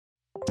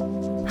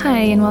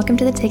Hi, and welcome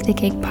to the Take the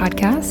Cake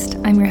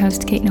podcast. I'm your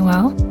host, Kate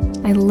Noel.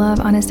 I love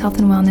honest health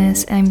and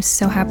wellness. And I'm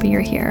so happy you're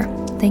here.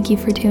 Thank you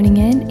for tuning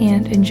in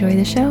and enjoy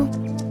the show.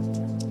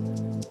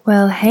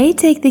 Well, hey,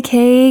 Take the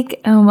Cake,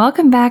 and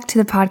welcome back to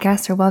the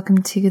podcast, or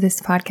welcome to this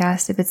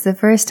podcast. If it's the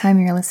first time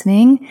you're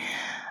listening,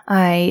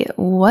 I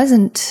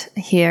wasn't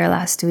here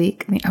last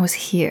week. I was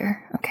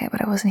here, okay,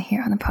 but I wasn't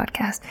here on the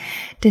podcast.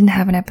 Didn't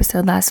have an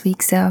episode last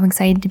week, so I'm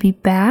excited to be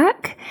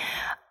back.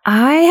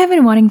 I have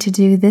been wanting to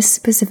do this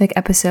specific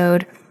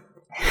episode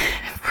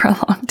for a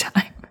long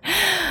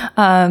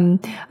time.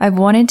 I've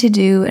wanted to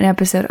do an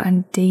episode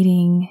on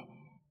dating,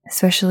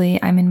 especially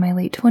I'm in my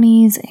late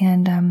 20s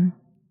and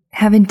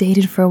haven't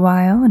dated for a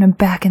while, and I'm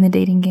back in the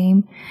dating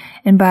game.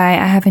 And by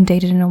I haven't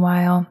dated in a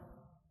while,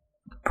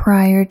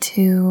 prior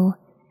to,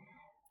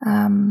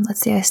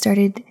 I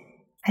started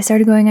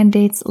going on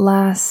dates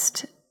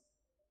last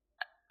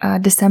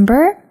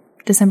December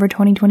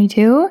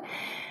 2022.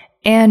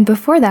 And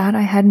before that,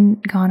 I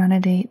hadn't gone on a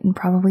date in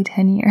probably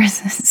 10 years.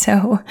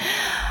 So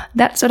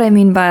that's what I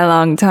mean by a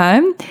long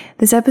time.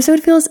 This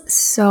episode feels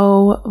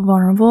so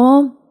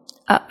vulnerable.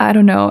 I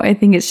don't know. I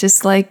think it's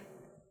just like,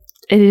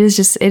 it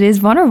is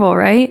vulnerable,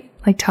 right?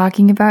 Like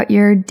talking about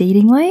your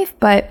dating life.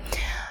 But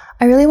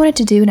I really wanted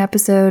to do an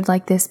episode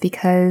like this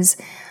because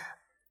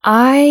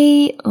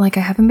I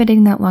haven't been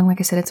dating that long.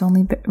 Like I said, it's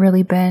only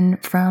really been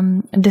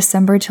from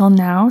December till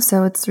now.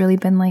 So it's really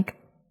been like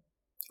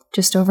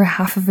just over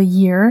half of a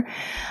year.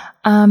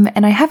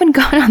 And I haven't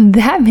gone on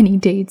that many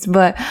dates,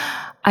 but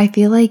I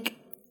feel like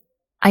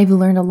I've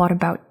learned a lot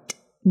about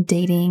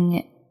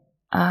dating,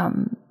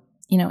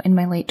 in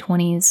my late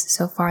 20s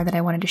so far that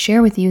I wanted to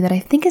share with you that I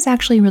think is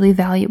actually really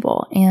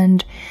valuable.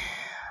 And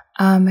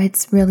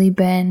it's really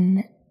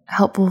been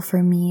helpful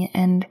for me.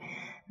 And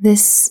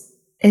this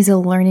is a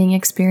learning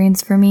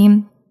experience for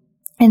me.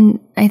 And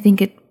I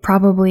think it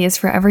probably is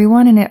for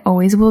everyone, and it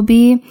always will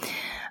be.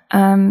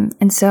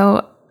 And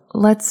so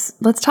let's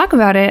talk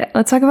about it.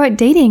 Let's talk about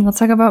dating. Let's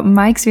talk about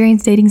my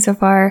experience dating so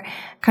far,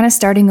 kind of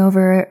starting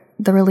over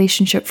the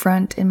relationship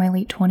front in my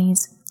late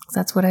 20s.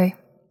 That's what I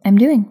am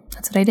doing.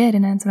 That's what I did,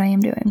 and that's what I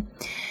am doing.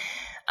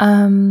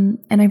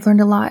 And I've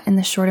learned a lot in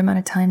the short amount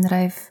of time that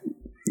I've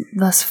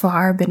thus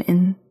far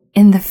been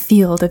in the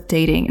field of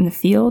dating. In the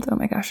field? Oh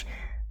my gosh.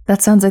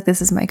 That sounds like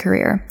this is my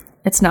career.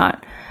 It's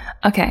not.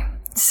 Okay,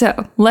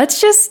 so let's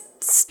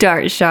just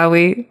start, shall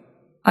we?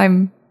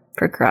 I'm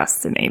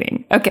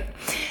procrastinating. Okay,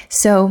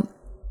 so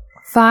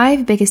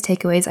 5 biggest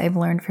takeaways I've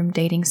learned from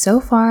dating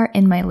so far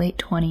in my late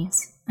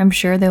 20s. I'm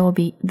sure there will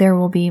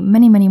be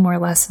many, many more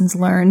lessons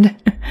learned,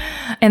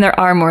 and there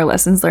are more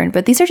lessons learned,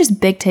 but these are just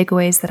big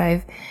takeaways that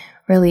I've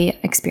really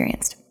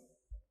experienced.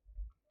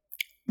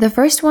 The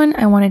first one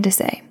I wanted to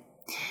say,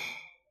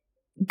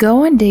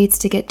 go on dates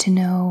to get to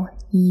know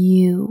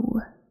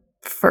you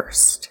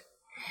first.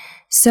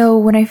 So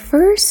when I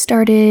first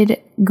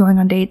started going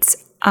on dates,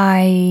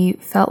 I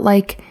felt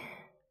like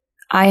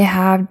I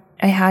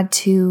had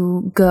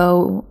to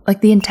go,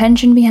 like the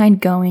intention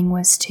behind going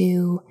was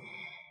to,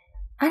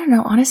 I don't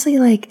know, honestly,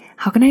 like,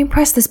 how can I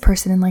impress this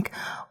person? And like,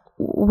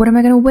 what am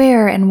I going to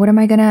wear? And what am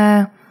I going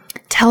to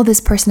tell this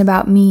person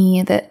about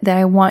me that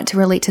I want to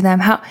relate to them?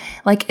 How,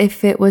 like,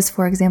 if it was,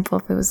 for example,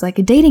 if it was like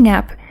a dating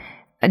app,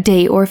 a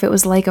date, or if it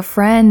was like a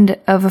friend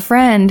of a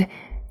friend,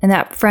 and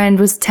that friend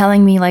was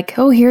telling me like,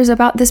 oh, here's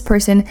about this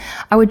person,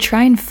 I would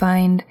try and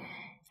find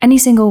any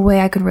single way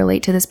I could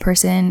relate to this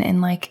person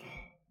and like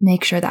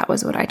make sure that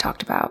was what I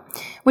talked about,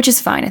 which is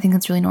fine. I think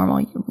that's really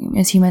normal.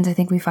 As humans, I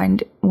think we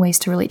find ways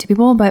to relate to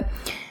people, but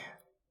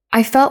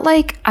I felt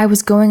like I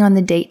was going on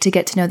the date to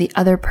get to know the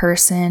other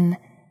person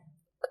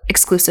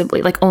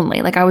exclusively, like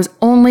only. Like I was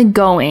only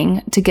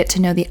going to get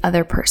to know the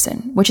other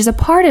person, which is a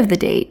part of the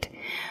date.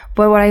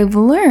 But what I've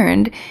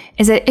learned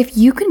is that if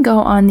you can go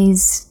on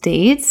these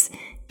dates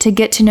to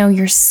get to know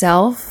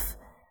yourself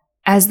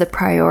as the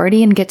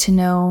priority and get to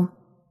know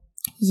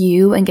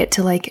you and get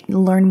to like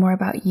learn more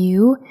about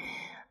you,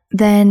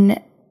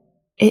 then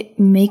it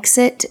makes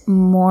it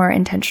more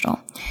intentional.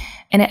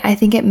 And I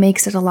think it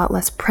makes it a lot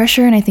less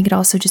pressure. And I think it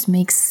also just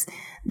makes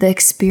the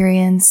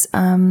experience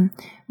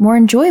more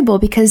enjoyable,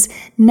 because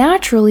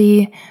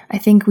naturally, I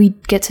think we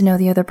get to know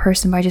the other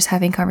person by just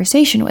having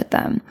conversation with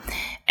them.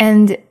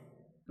 And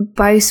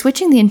by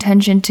switching the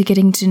intention to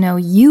getting to know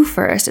you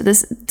first,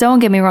 this, don't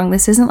get me wrong,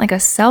 this isn't like a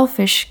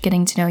selfish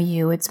getting to know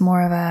you. It's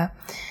more of a,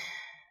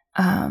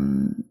 I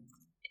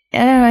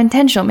don't know,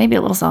 intentional, maybe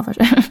a little selfish,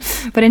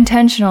 but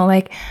intentional.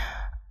 Like,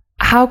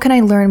 how can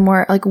I learn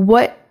more? Like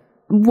what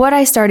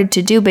I started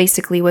to do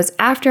basically was,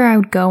 after I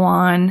would go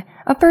on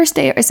a first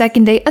date, a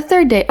second date, a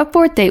third date, a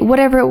fourth date,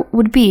 whatever it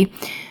would be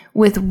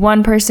with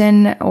one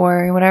person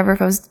or whatever,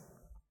 if I was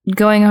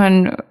going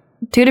on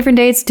 2 different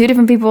dates, 2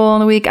 different people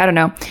in the week, I don't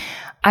know.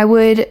 I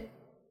would,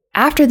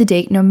 after the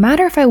date, no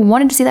matter if I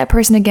wanted to see that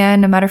person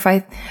again, no matter if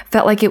I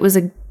felt like it was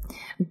a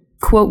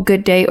quote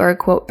good date or a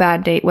quote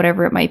bad date,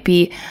 whatever it might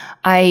be,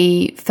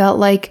 I felt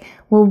like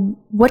well,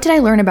 what did I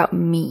learn about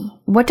me?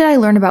 What did I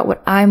learn about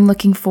what I'm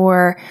looking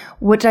for?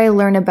 What did I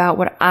learn about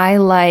what I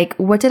like?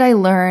 What did I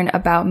learn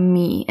about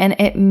me? And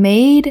it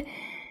made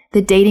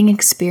the dating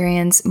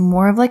experience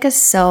more of like a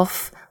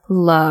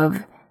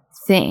self-love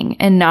thing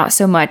and not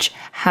so much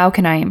how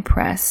can I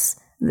impress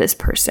this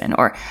person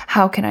or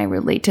how can I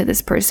relate to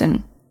this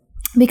person?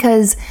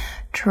 Because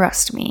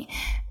trust me,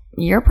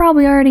 you're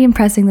probably already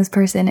impressing this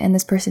person, and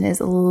this person is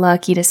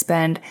lucky to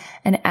spend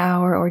an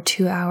hour or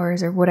 2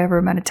 hours or whatever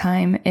amount of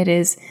time it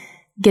is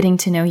getting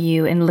to know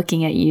you and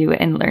looking at you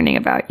and learning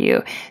about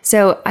you.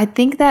 So I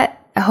think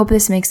that, I hope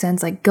this makes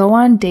sense. Like, go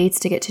on dates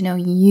to get to know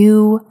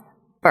you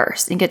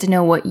first and get to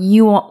know what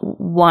you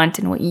want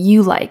and what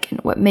you like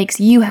and what makes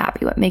you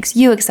happy, what makes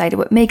you excited,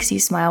 what makes you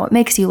smile, what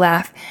makes you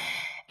laugh.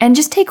 And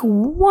just take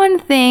one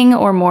thing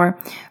or more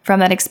from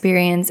that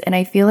experience. And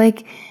I feel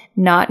like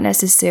not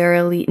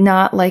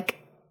like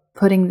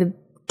putting the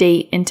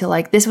date into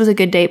like, this was a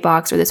good date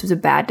box or this was a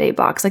bad date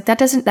box. Like that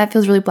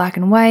feels really black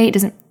and white. It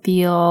doesn't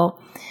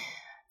feel,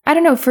 I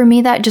don't know, for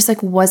me, that just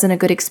like wasn't a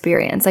good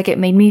experience. Like it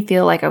made me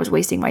feel like I was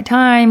wasting my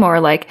time or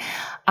like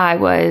I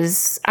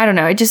don't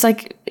know. It just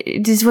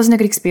wasn't a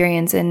good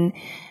experience. And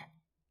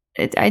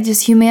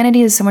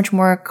humanity is so much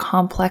more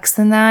complex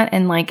than that.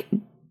 And like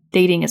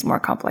dating is more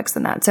complex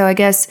than that. So I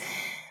guess,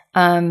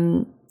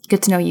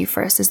 get to know you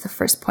first is the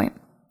first point.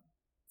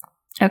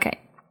 Okay.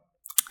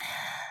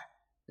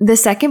 The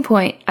second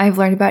point I've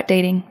learned about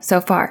dating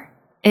so far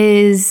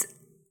is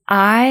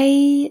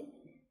I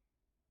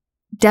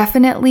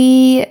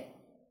definitely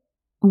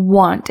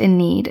want and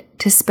need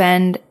to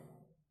spend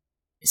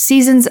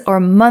seasons or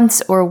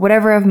months or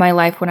whatever of my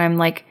life when I'm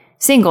like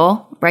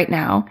single right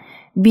now,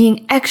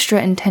 being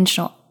extra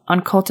intentional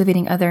on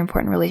cultivating other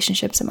important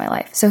relationships in my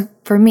life. So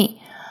for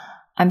me,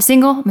 I'm a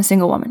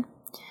single woman.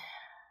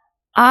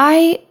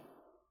 I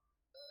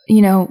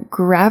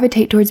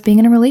gravitate towards being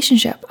in a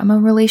relationship. I'm a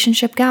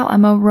relationship gal.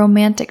 I'm a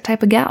romantic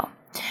type of gal.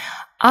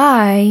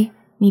 I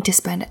need to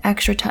spend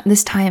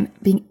this time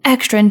being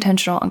extra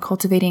intentional on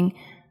cultivating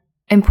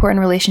important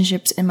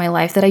relationships in my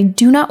life that I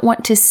do not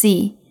want to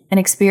see and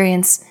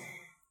experience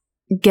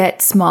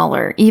get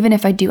smaller, even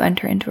if I do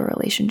enter into a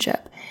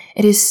relationship.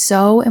 It is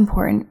so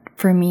important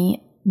for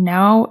me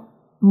now,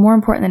 more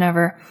important than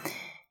ever,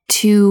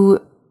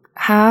 to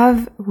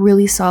have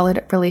really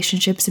solid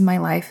relationships in my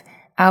life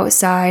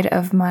outside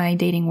of my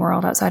dating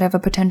world, outside of a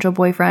potential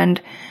boyfriend.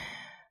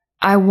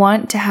 I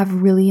want to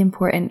have really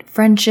important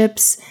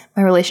friendships,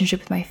 my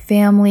relationship with my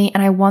family,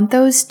 and I want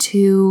those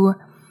to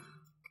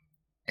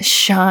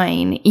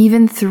shine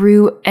even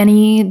through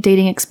any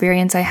dating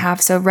experience I have.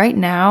 So right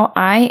now,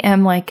 I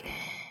am like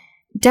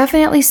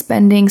definitely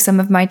spending some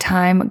of my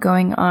time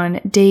going on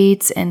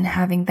dates and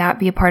having that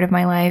be a part of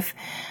my life.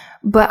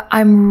 But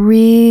I'm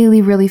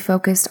really, really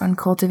focused on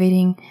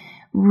cultivating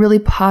really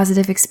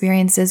positive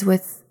experiences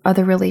with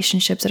other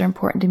relationships that are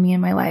important to me in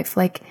my life.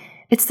 Like,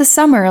 it's the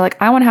summer.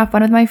 Like, I want to have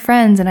fun with my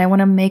friends and I want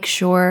to make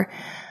sure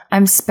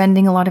I'm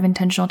spending a lot of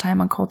intentional time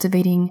on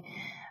cultivating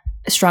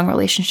strong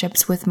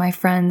relationships with my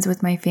friends,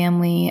 with my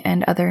family,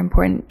 and other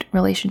important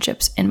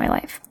relationships in my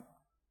life.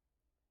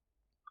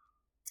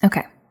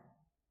 Okay.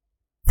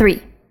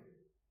 3.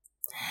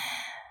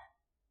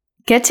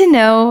 Get to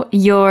know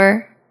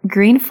your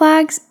green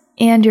flags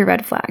and your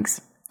red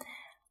flags.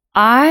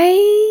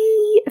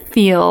 I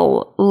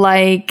feel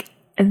like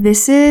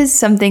this is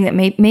something that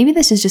maybe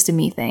this is just a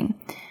me thing.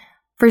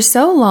 For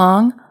so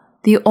long,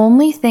 the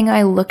only thing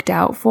I looked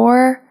out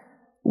for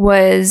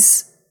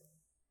was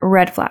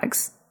red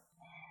flags.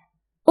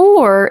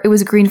 Or it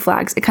was green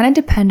flags. It kind of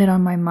depended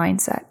on my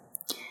mindset.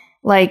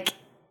 Like,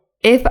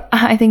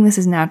 I think this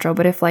is natural,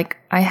 but if like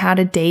I had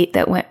a date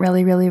that went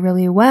really, really,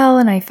 really well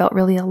and I felt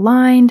really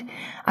aligned,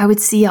 I would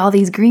see all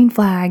these green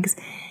flags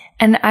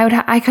and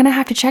I kind of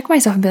have to check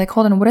myself and be like,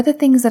 hold on, what are the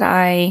things that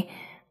I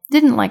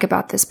didn't like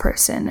about this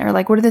person? Or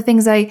like, what are the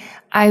things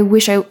I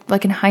wish I,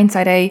 like in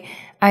hindsight, I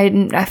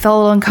felt a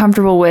little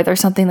uncomfortable with or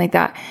something like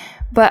that.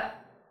 But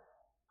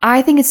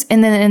I think it's,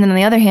 and then on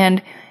the other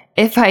hand,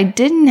 if I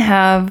didn't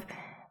have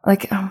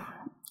like,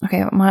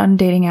 okay, I'm on a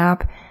dating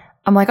app,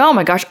 I'm like, oh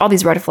my gosh, all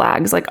these red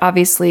flags. Like,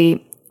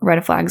 obviously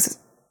red flags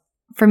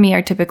for me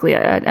are typically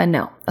a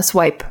no, a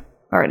swipe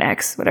or an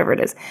X, whatever it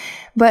is.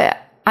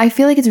 But I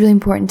feel like it's really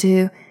important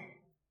to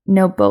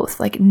know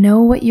both, like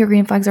know what your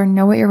green flags are,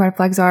 know what your red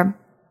flags are.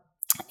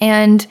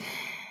 And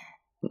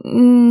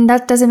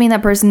that doesn't mean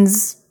that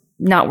person's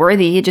not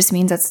worthy. It just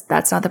means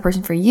that's not the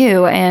person for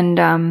you.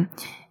 And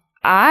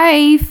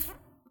I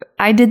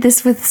did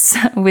this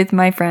with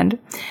my friend,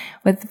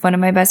 with one of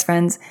my best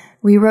friends.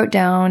 We wrote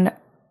down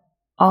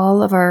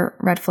all of our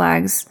red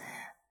flags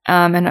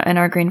and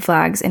our green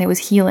flags, and it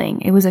was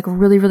healing. It was like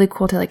really, really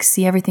cool to like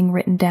see everything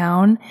written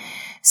down.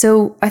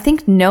 So I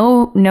think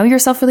know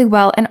yourself really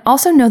well, and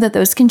also know that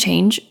those can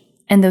change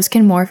and those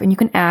can morph and you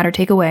can add or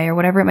take away or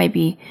whatever it might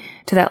be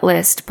to that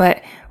list.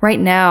 But right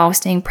now,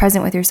 staying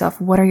present with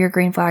yourself, what are your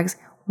green flags?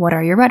 What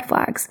are your red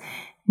flags?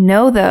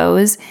 Know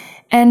those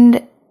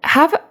and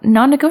have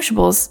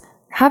non-negotiables.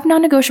 Have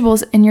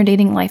non-negotiables in your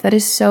dating life. That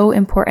is so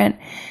important.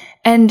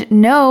 And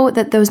know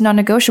that those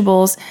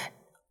non-negotiables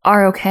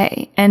are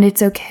okay. And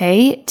it's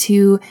okay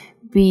to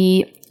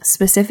be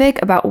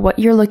specific about what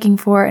you're looking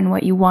for and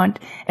what you want.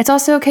 It's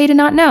also okay to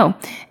not know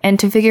and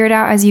to figure it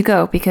out as you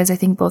go, because I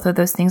think both of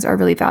those things are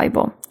really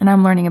valuable. And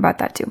I'm learning about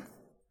that too.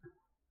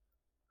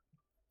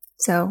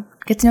 So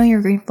get to know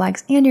your green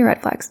flags and your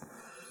red flags.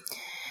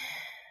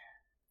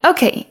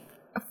 Okay,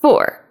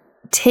 4,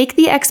 take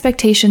the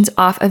expectations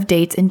off of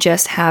dates and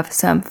just have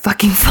some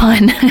fucking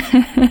fun.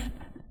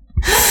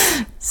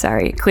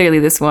 Sorry, clearly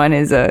this one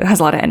has a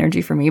lot of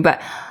energy for me,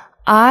 but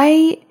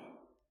I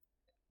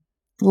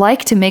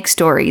like to make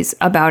stories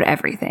about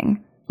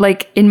everything.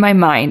 Like in my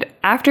mind,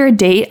 after a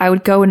date, I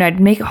would go and I'd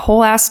make a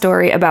whole ass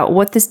story about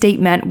what this date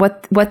meant,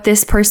 what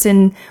this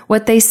person,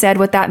 what they said,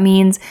 what that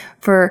means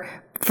for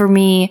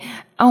me.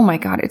 Oh my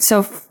God, it's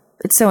so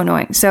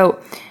annoying. So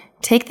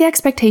take the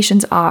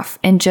expectations off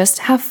and just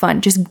have fun.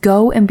 Just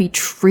go and be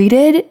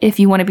treated if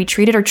you want to be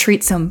treated, or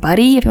treat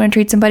somebody if you want to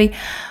treat somebody,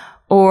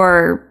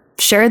 or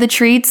share the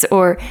treats,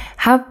 or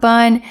have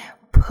fun.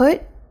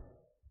 Put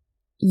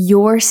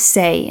your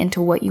say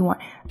into what you want.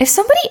 If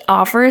somebody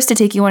offers to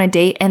take you on a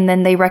date and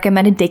then they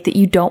recommend a date that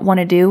you don't want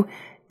to do,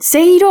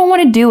 say you don't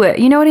want to do it.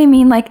 You know what I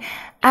mean? Like,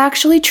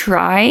 actually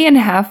try and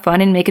have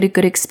fun and make it a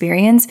good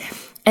experience.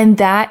 And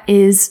that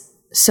is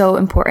so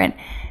important.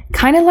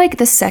 Kind of like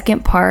the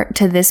second part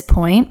to this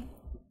point,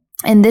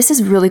 and this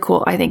is really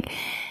cool, I think.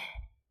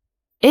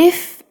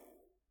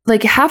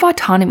 Have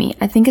autonomy.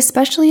 I think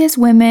especially as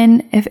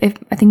women, if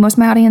I think most of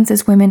my audience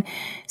is women,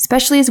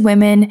 especially as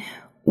women,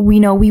 we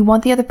know we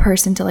want the other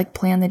person to like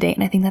plan the date.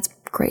 And I think that's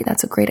great.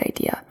 That's a great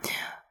idea.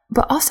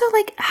 But also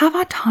like have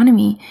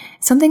autonomy.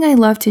 Something I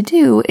love to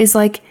do is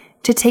like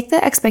to take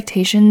the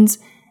expectations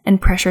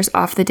and pressures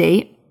off the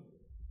date.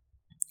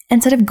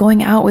 Instead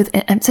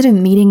of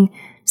meeting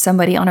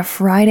somebody on a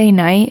Friday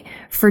night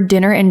for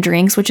dinner and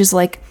drinks, which is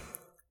like,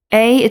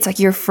 it's like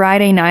your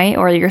Friday night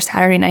or your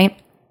Saturday night.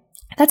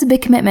 That's a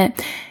big commitment.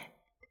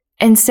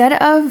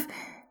 Instead of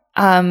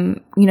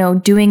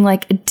doing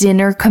like a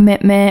dinner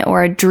commitment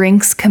or a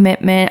drinks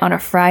commitment on a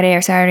Friday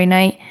or Saturday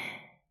night,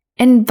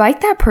 invite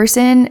that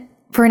person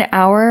for an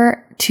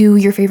hour to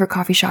your favorite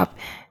coffee shop.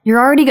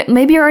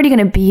 Maybe you're already going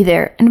to be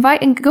there.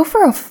 Invite and go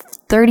for a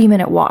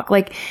 30-minute walk.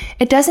 Like,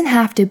 it doesn't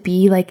have to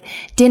be like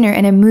dinner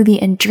and a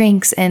movie and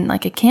drinks, and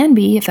like it can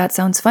be if that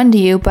sounds fun to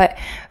you. But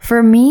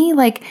for me,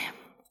 like,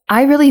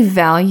 I really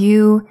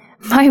value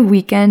my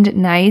weekend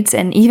nights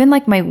and even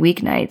like my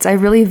weeknights. I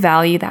really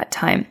value that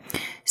time.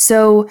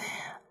 So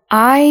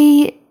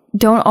I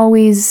don't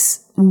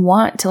always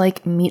want to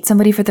like meet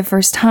somebody for the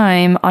first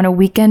time on a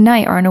weekend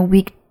night or on a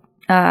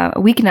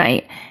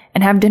weeknight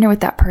and have dinner with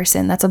that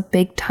person. That's a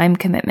big time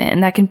commitment,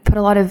 and that can put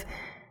a lot of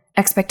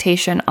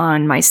expectation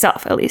on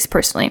myself, at least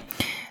personally.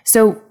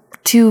 So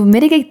to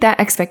mitigate that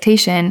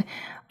expectation,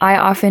 I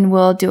often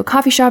will do a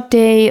coffee shop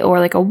day or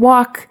like a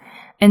walk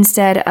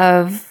instead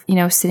of,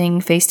 sitting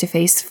face to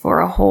face for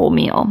a whole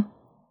meal.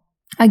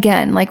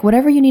 Again, like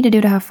whatever you need to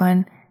do to have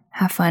fun,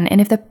 have fun. And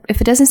if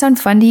it doesn't sound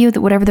fun to you,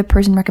 that whatever the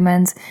person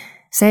recommends,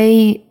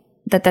 say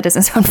that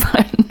doesn't sound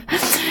fun.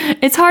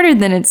 It's harder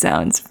than it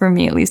sounds. For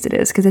me, at least it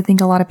is, because I think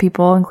a lot of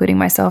people, including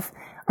myself,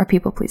 are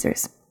people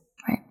pleasers,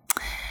 right?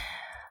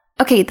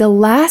 Okay, the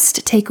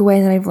last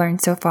takeaway that I've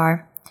learned so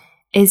far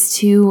is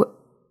to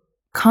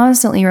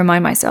constantly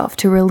remind myself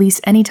to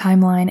release any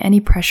timeline, any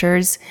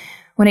pressures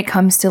when it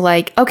comes to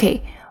like,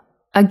 okay,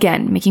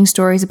 again, making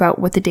stories about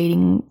what the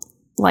dating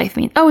life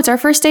means. Oh, it's our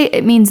first date.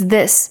 It means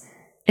this.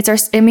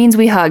 It means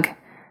we hug.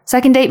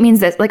 Second date means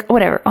this. Like,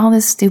 whatever, all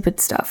this stupid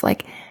stuff.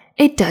 Like,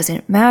 it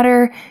doesn't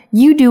matter.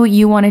 You do what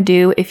you want to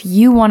do. If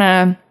you want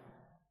to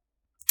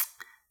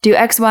do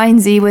X, Y, and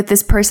Z with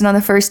this person on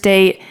the first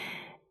date,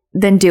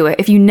 then do it.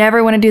 If you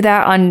never want to do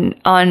that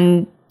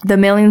on the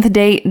millionth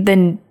date,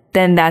 then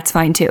that's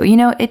fine too.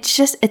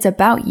 It's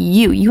about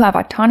you. You have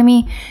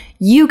autonomy.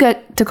 You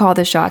get to call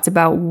the shots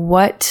about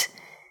what,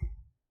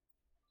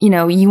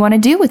 you want to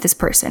do with this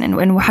person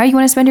and how you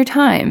want to spend your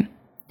time.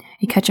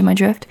 You catching my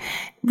drift?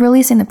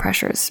 Releasing the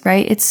pressures,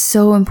 right? It's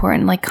so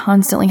important, like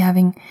constantly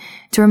having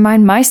to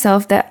remind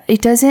myself that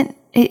it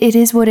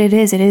is what it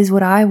is. It is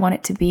what I want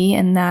it to be.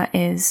 And that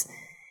is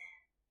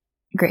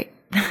great.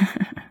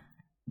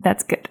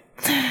 That's good.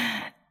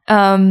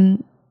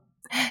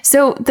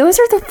 So those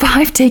are the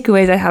 5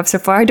 takeaways I have so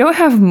far. I don't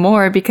have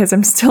more because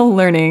I'm still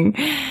learning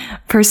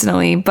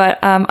personally, but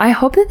I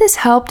hope that this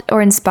helped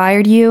or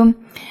inspired you.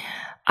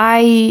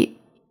 I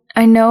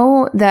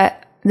know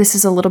that this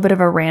is a little bit of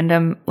a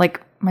random, like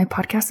my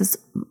podcast is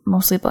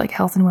mostly about like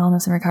health and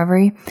wellness and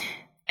recovery.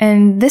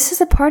 And this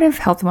is a part of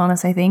health and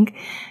wellness, I think,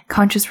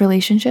 conscious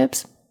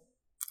relationships,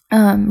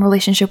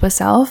 relationship with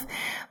self.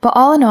 But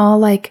all in all,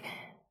 like,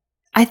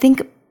 I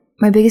think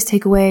my biggest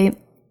takeaway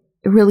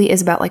really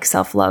is about like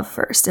self-love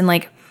first and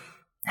like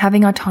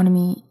having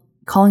autonomy,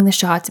 calling the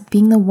shots,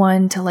 being the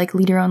one to like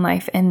lead your own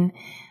life and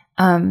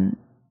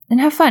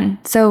have fun.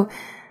 So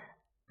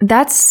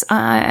that's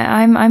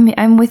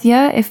I'm with you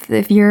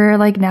if you're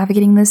like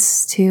navigating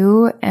this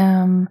too.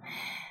 And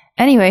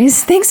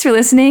Anyways, thanks for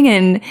listening,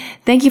 and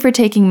thank you for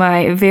taking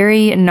my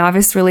very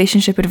novice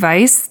relationship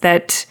advice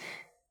that,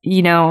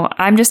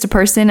 I'm just a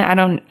person.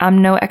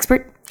 I'm no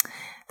expert.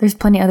 There's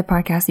plenty of other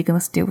podcasts you can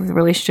listen to with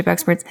relationship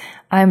experts.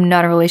 I'm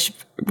not a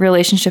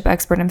relationship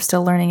expert. I'm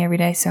still learning every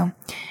day. So,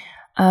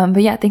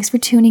 but yeah, thanks for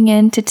tuning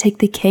in to Take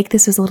the Cake.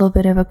 This was a little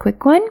bit of a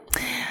quick one.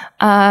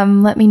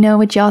 Let me know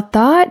what y'all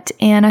thought,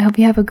 and I hope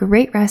you have a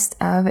great rest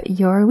of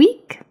your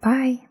week.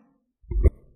 Bye.